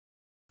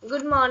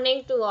Good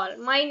morning to all.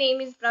 My name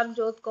is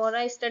Prabjot Kaur.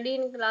 I study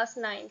in class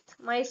 9th.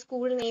 My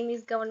school name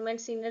is Government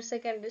Senior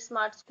Secondary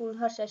Smart School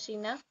Harsha,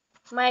 Chhina.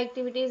 My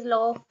activity is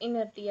law of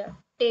inertia.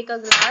 Take a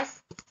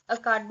glass, a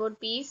cardboard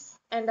piece,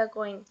 and a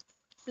coin.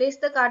 Place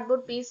the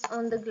cardboard piece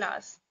on the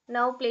glass.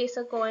 Now place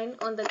a coin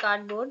on the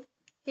cardboard.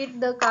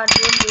 Hit the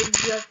cardboard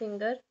with your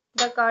finger.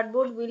 The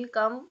cardboard will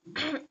come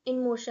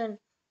in motion.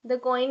 The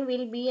coin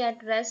will be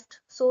at rest,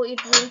 so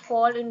it will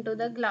fall into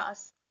the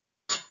glass.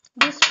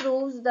 This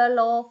proves the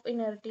law of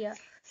inertia.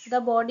 The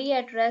body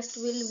at rest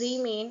will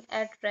remain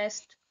at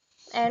rest,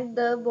 and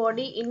the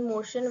body in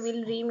motion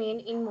will remain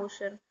in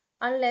motion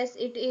unless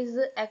it is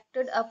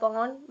acted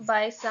upon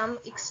by some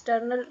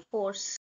external force.